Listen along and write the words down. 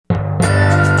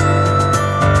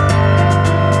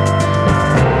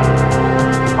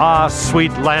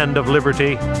sweet land of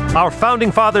liberty. Our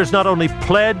founding fathers not only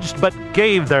pledged, but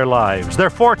gave their lives, their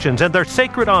fortunes, and their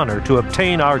sacred honor to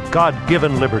obtain our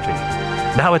God-given liberty.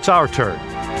 Now it's our turn.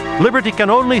 Liberty can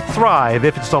only thrive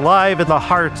if it's alive in the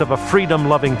hearts of a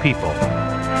freedom-loving people.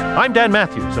 I'm Dan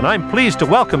Matthews, and I'm pleased to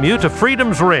welcome you to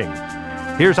Freedom's Ring.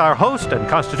 Here's our host and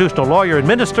constitutional lawyer and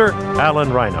minister,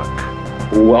 Alan Reinach.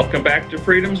 Welcome back to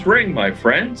Freedom's Ring, my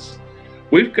friends.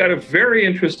 We've got a very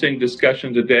interesting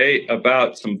discussion today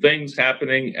about some things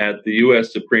happening at the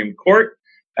U.S. Supreme Court,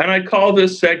 and I call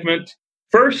this segment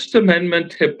First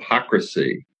Amendment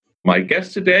Hypocrisy. My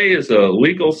guest today is a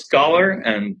legal scholar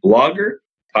and blogger.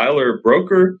 Tyler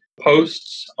Broeker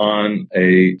posts on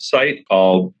a site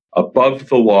called Above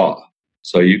the Law,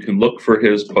 so you can look for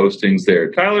his postings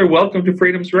there. Tyler, welcome to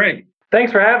Freedom's Ring.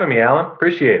 Thanks for having me, Alan.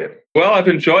 Appreciate it. Well, I've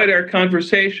enjoyed our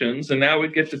conversations, and now we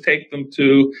get to take them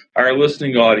to our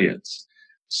listening audience.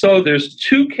 So there's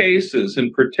two cases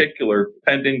in particular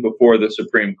pending before the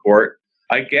Supreme Court.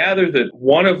 I gather that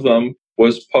one of them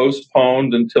was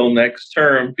postponed until next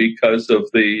term because of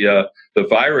the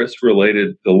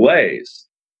virus-related delays.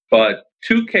 But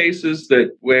two cases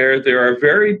where there are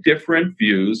very different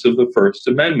views of the First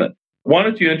Amendment. Why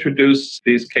don't you introduce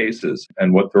these cases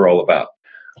and what they're all about?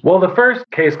 Well, the first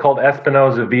case called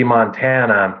Espinoza v.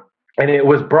 Montana, and it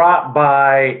was brought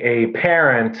by a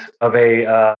parent of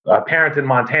a parent in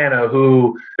Montana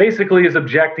who basically is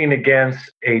objecting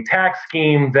against a tax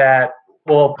scheme that,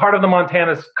 well, part of the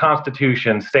Montana's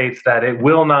constitution states that it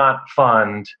will not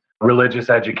fund religious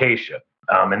education.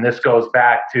 And this goes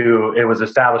back to, it was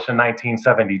established in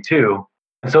 1972.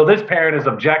 And so this parent is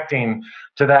objecting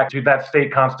to that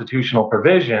state constitutional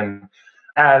provision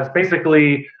as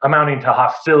basically amounting to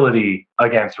hostility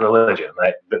against religion.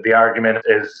 Right? The argument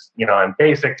is, in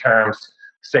basic terms,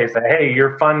 states that, hey,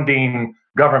 you're funding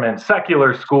government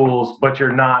secular schools, but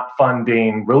you're not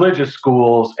funding religious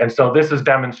schools. And so this is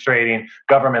demonstrating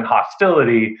government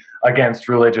hostility against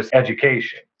religious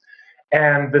education.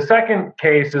 And the second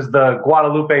case is the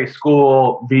Guadalupe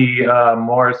School v.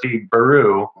 Morrissey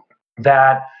Beru,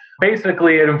 that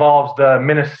basically it involves the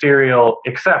ministerial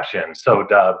exception, so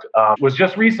dubbed, was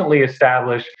just recently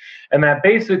established. And that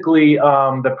basically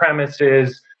the premise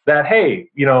is that, hey,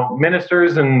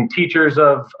 ministers and teachers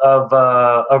of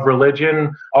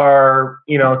religion are,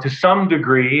 to some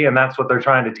degree, and that's what they're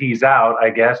trying to tease out,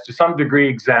 I guess, to some degree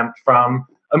exempt from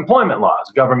employment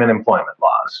laws, government employment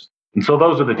laws. And so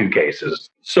those are the two cases.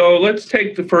 So let's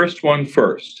take the first one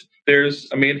first.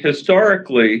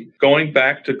 Historically, going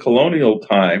back to colonial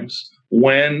times,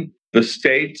 when the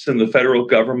states and the federal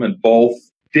government both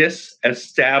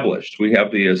disestablished, we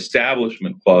have the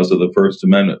Establishment Clause of the First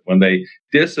Amendment, when they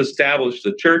disestablished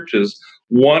the churches,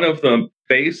 one of the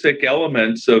basic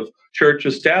elements of church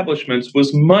establishments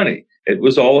was money. It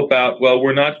was all about, well,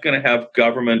 we're not going to have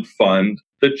government fund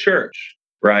the church,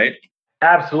 right?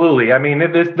 Absolutely.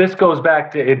 This goes back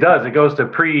to, it goes to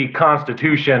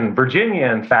pre-Constitution Virginia,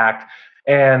 in fact,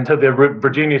 and to the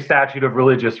Virginia Statute of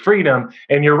Religious Freedom.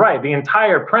 And you're right. The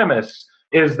entire premise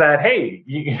is that, hey,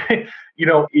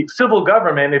 civil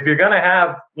government, if you're going to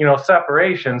have,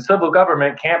 separation, civil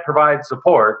government can't provide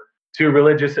support to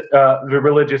religious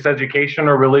education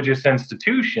or religious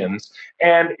institutions.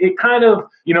 And it kind of,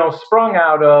 sprung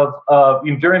out of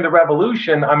during the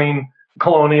Revolution.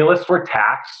 Colonialists were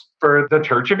taxed for the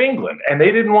Church of England, and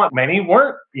didn't belong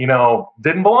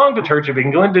to Church of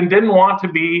England and didn't want to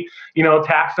be,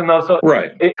 taxed in those. So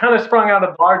right. It kind of sprung out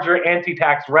of larger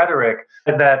anti-tax rhetoric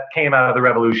that came out of the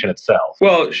Revolution itself.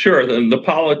 Well, sure. The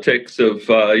politics of,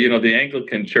 the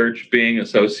Anglican Church being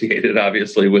associated,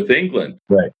 obviously, with England.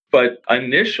 Right. But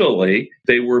initially,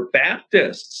 they were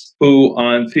Baptists who,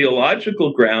 on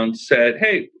theological grounds, said,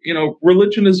 hey,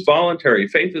 religion is voluntary,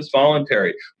 faith is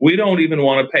voluntary. We don't even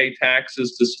want to pay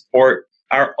taxes to support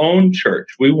our own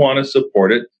church. We want to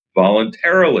support it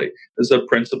voluntarily as a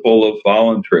principle of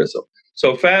voluntarism.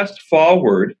 So fast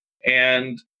forward,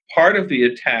 and part of the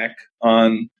attack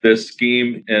on this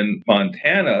scheme in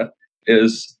Montana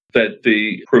is that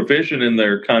the provision in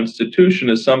their constitution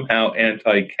is somehow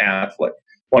anti-Catholic.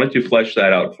 Why don't you flesh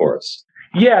that out for us?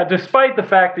 Yeah, despite the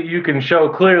fact that you can show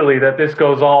clearly that this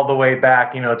goes all the way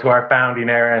back, to our founding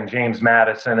era and James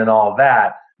Madison and all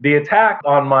that, the attack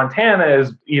on Montana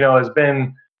has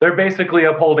been, they're basically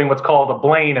upholding what's called a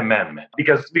Blaine Amendment.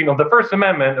 Because, the First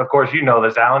Amendment, of course,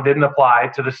 this, Alan, didn't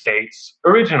apply to the states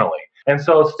originally. And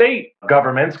so state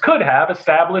governments could have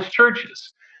established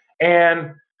churches.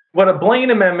 And what a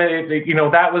Blaine Amendment,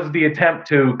 that was the attempt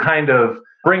to kind of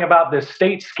bring about this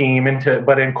state scheme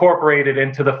but incorporate it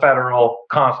into the federal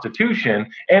constitution.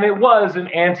 And it was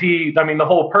the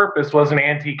whole purpose was an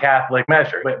anti-Catholic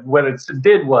measure. But what it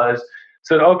did was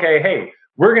said, okay, hey,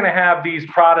 we're going to have these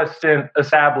Protestant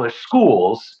established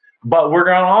schools, but we're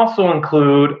going to also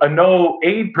include a no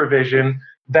aid provision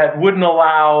that wouldn't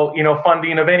allow,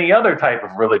 funding of any other type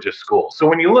of religious school. So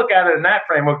when you look at it in that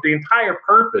framework, the entire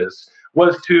purpose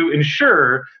was to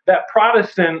ensure that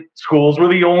Protestant schools were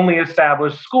the only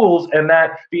established schools, and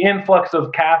that the influx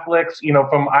of Catholics,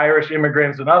 from Irish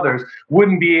immigrants and others,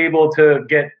 wouldn't be able to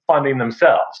get funding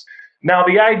themselves. Now,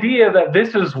 the idea that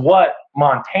this is what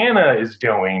Montana is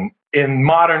doing in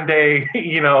modern day,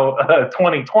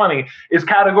 2020 is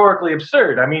categorically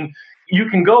absurd. I mean, you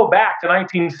can go back to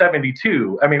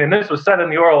 1972. I mean, and this was said in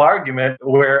the oral argument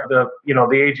where the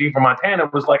AG from Montana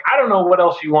was like, I don't know what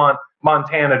else you want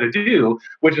Montana to do,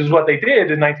 which is what they did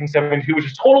in 1972, which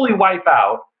is totally wipe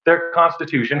out their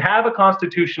constitution, have a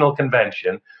constitutional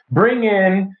convention, bring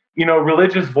in,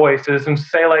 religious voices and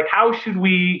say, like, how should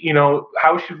we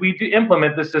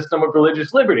implement the system of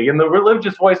religious liberty? And the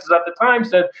religious voices at the time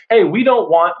said, hey, we don't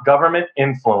want government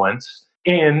influence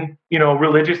in,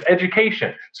 religious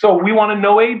education. So we want a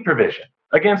no aid provision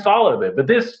against all of it. But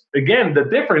this, again, the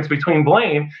difference between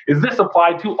Blaine is this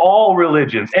applied to all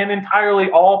religions and entirely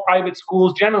all private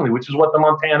schools generally, which is what the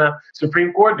Montana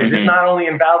Supreme Court did. It not only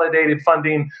invalidated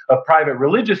funding of private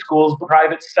religious schools, but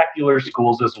private secular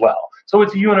schools as well. So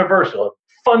it's universal,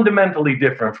 fundamentally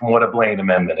different from what a Blaine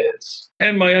Amendment is.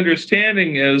 And my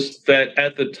understanding is that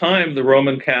at the time, the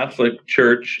Roman Catholic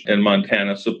Church in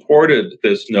Montana supported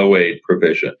this no aid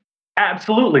provision.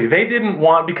 Absolutely. They didn't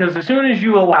want, because as soon as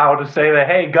you allow to say that,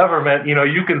 hey, government,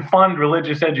 you can fund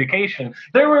religious education,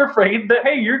 they were afraid that,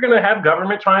 hey, you're going to have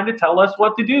government trying to tell us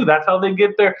what to do. That's how they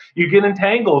get there. You get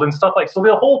entangled and stuff like that. So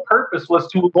the whole purpose was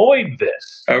to avoid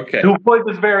this, to avoid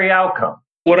this very outcome.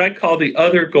 What I call the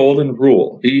other golden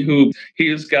rule. He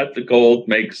who's got the gold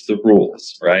makes the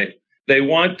rules, right? They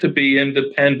want to be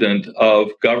independent of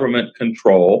government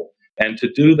control. And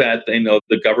to do that, they know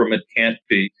the government can't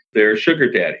be their sugar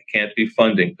daddy, can't be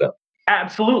funding them.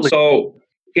 Absolutely. So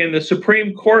in the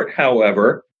Supreme Court,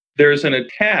 however, there's an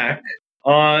attack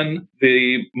on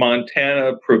the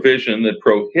Montana provision that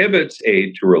prohibits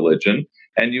aid to religion.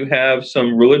 And you have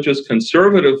some religious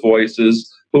conservative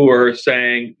voices who are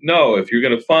saying, no, if you're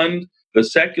going to fund the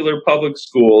secular public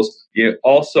schools, you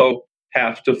also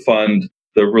have to fund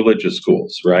the religious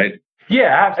schools, right?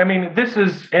 Yeah, I mean, this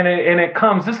is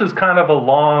kind of a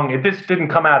long, this didn't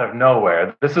come out of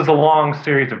nowhere. This is a long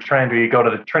series of trends where you go to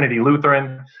the Trinity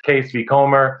Lutheran case v.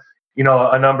 Comer,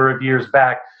 a number of years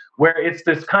back, where it's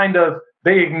this kind of,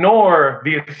 they ignore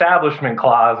the establishment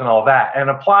clause and all that and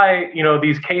apply,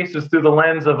 these cases through the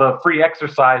lens of a free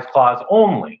exercise clause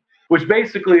only, which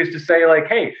basically is to say, like,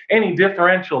 hey, any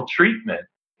differential treatment,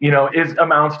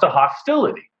 amounts to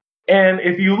hostility. And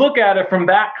if you look at it from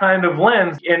that kind of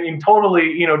lens and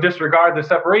totally, disregard the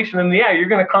separation, then you're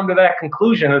going to come to that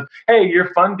conclusion of, hey,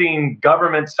 you're funding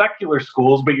government secular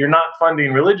schools, but you're not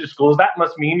funding religious schools. That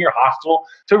must mean you're hostile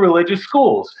to religious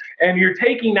schools. And you're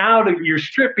you're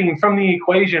stripping from the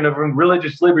equation of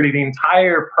religious liberty the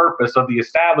entire purpose of the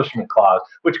Establishment Clause,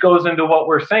 which goes into what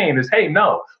we're saying is, hey,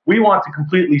 no, we want to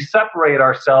completely separate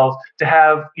ourselves to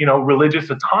have, religious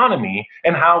autonomy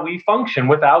and how we function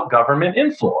without government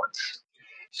influence.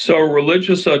 So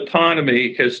religious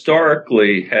autonomy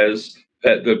historically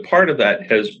the part of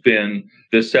that has been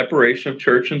the separation of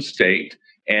church and state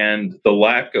and the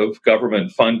lack of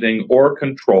government funding or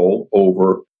control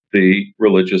over the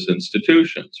religious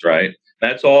institutions, right?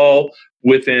 That's all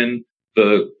within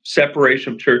the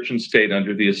separation of church and state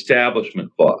under the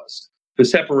Establishment Clause. The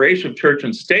separation of church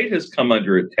and state has come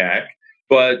under attack,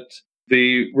 but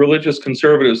the religious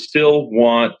conservatives still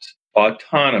want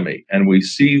autonomy. And we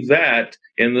see that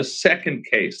in the second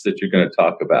case that you're going to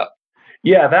talk about.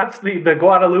 Yeah, that's the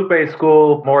Guadalupe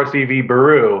School, Morrissey v.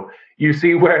 Baru. You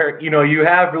see where, you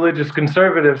have religious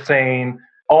conservatives saying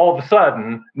all of a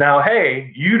sudden, now,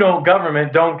 hey,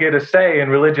 government don't get a say in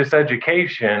religious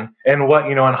education and what,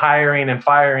 and hiring and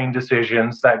firing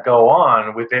decisions that go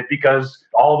on with it, because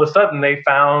all of a sudden they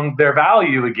found their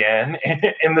value again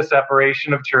in the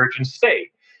separation of church and state.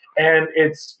 And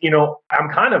it's, I'm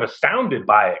kind of astounded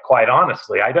by it, quite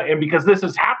honestly. And because this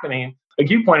is happening, like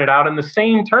you pointed out, in the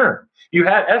same term. You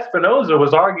had Espinoza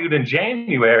was argued in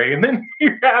January, and then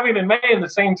you're having in May in the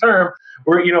same term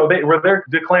where, they're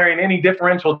declaring any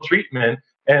differential treatment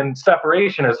and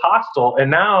separation as hostile. And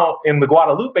now in the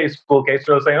Guadalupe School case,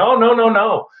 they're saying, oh,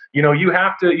 no. You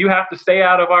have to stay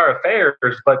out of our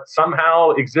affairs, but somehow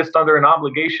exist under an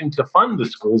obligation to fund the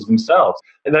schools themselves.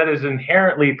 And that is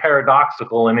inherently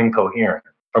paradoxical and incoherent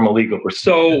from a legal perspective.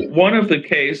 So one of the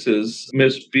cases,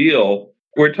 Ms. Beal,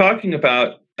 we're talking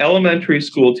about elementary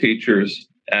school teachers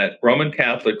at Roman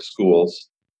Catholic schools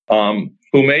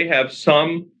who may have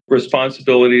some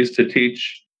responsibilities to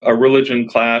teach a religion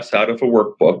class out of a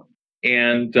workbook.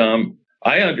 And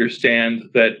I understand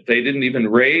that they didn't even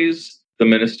raise the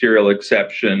ministerial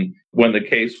exception when the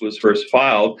case was first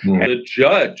filed. And the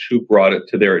judge who brought it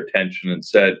to their attention and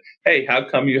said, hey, how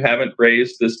come you haven't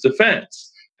raised this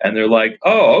defense? And they're like,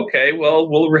 oh, okay, well,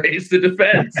 we'll raise the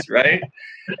defense, right?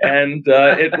 And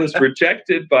it was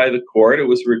rejected by the court. It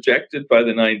was rejected by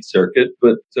the Ninth Circuit.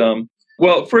 But,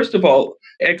 well, first of all,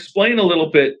 explain a little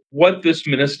bit what this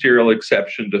ministerial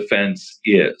exception defense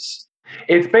is.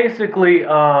 It's basically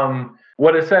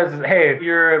what it says is, hey, if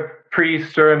you're a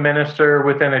priest or a minister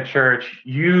within a church,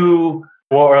 you,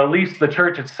 or at least the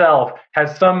church itself,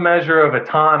 has some measure of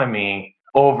autonomy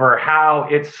over how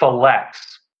it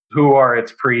selects who are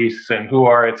its priests and who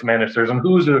are its ministers and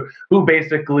who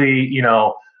basically,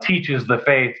 teaches the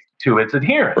faith to its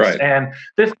adherents. Right. And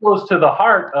this goes to the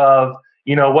heart of,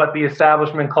 what the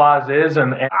Establishment Clause is,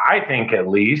 and I think at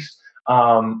least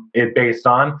it based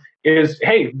on is,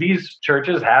 hey, these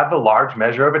churches have a large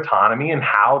measure of autonomy in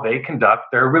how they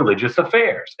conduct their religious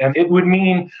affairs. And it would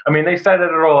mean, they said it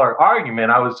in our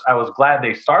argument, I was glad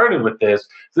they started with this,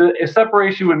 the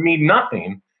separation would mean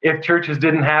nothing if churches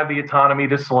didn't have the autonomy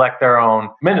to select their own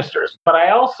ministers. But I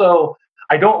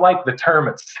don't like the term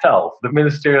itself, the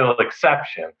ministerial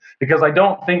exception, because I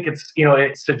don't think it's,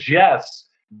 it suggests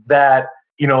that,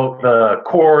 the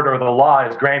court or the law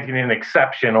is granting an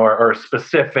exception or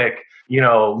specific,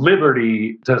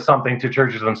 liberty to something to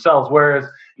churches themselves. Whereas,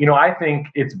 I think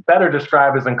it's better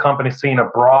described as encompassing a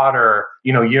broader,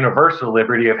 universal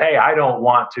liberty of, hey, I don't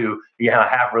want to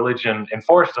have religion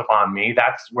enforced upon me.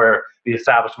 That's where the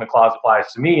Establishment Clause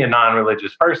applies to me, a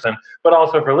non-religious person. But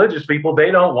also for religious people,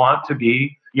 they don't want to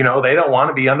be, they don't want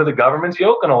to be under the government's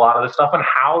yoke in a lot of the stuff and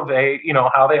how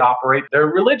they operate their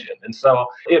religion. And so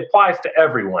it applies to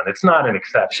everyone. It's not an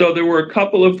exception. So there were a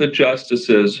couple of the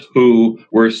justices who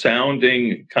were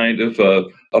sounding kind of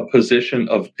a position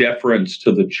of deference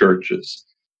to the churches.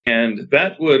 And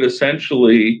that would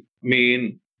essentially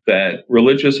mean that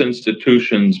religious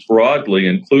institutions broadly,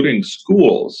 including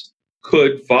schools,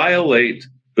 could violate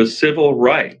the civil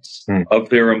rights of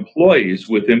their employees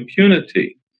with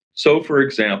impunity. So, for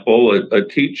example, a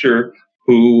teacher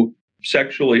who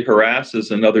sexually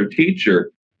harasses another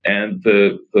teacher and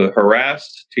the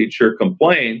harassed teacher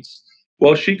complains,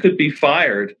 well, she could be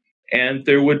fired and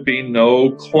there would be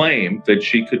no claim that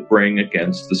she could bring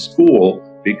against the school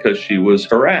because she was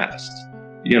harassed.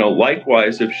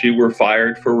 Likewise, if she were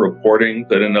fired for reporting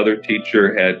that another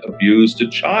teacher had abused a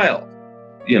child,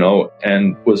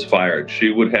 and was fired,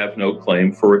 she would have no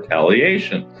claim for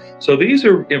retaliation. So these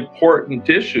are important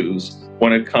issues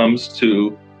when it comes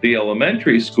to the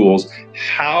elementary schools.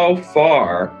 How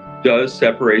far does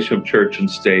separation of church and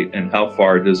state and how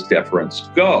far does deference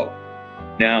go?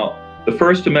 Now, the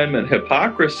First Amendment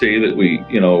hypocrisy that we,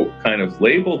 kind of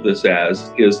labeled this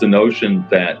as is the notion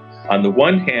that on the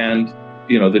one hand,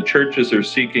 the churches are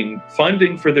seeking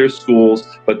funding for their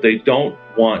schools, but they don't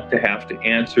want to have to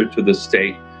answer to the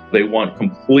state. They want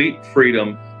complete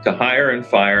freedom to hire and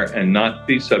fire and not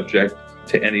be subject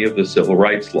to any of the civil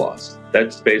rights laws.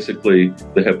 That's basically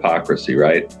the hypocrisy,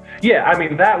 right? Yeah,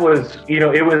 that was,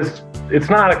 it's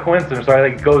not a coincidence,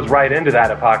 right? Like, it goes right into that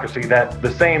hypocrisy that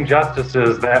the same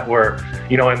justices that were,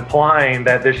 implying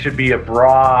that this should be a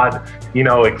broad,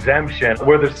 exemption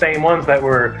were the same ones that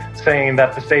were saying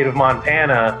that the state of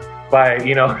Montana, by,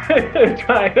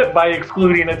 by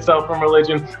excluding itself from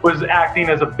religion, was acting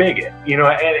as a bigot, and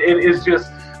it is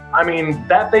just,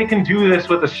 that they can do this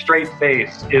with a straight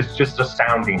face is just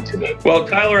astounding to me. Well,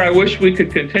 Tyler, I wish we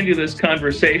could continue this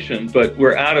conversation, but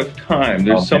we're out of time.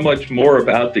 There's so much more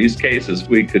about these cases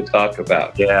we could talk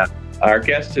about. Yeah. Our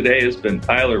guest today has been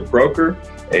Tyler Broeker,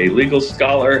 a legal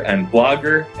scholar and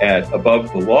blogger at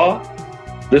Above the Law.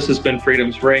 This has been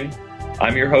Freedom's Ring.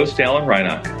 I'm your host, Alan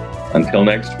Reinach. Until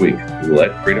next week,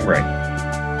 let freedom ring.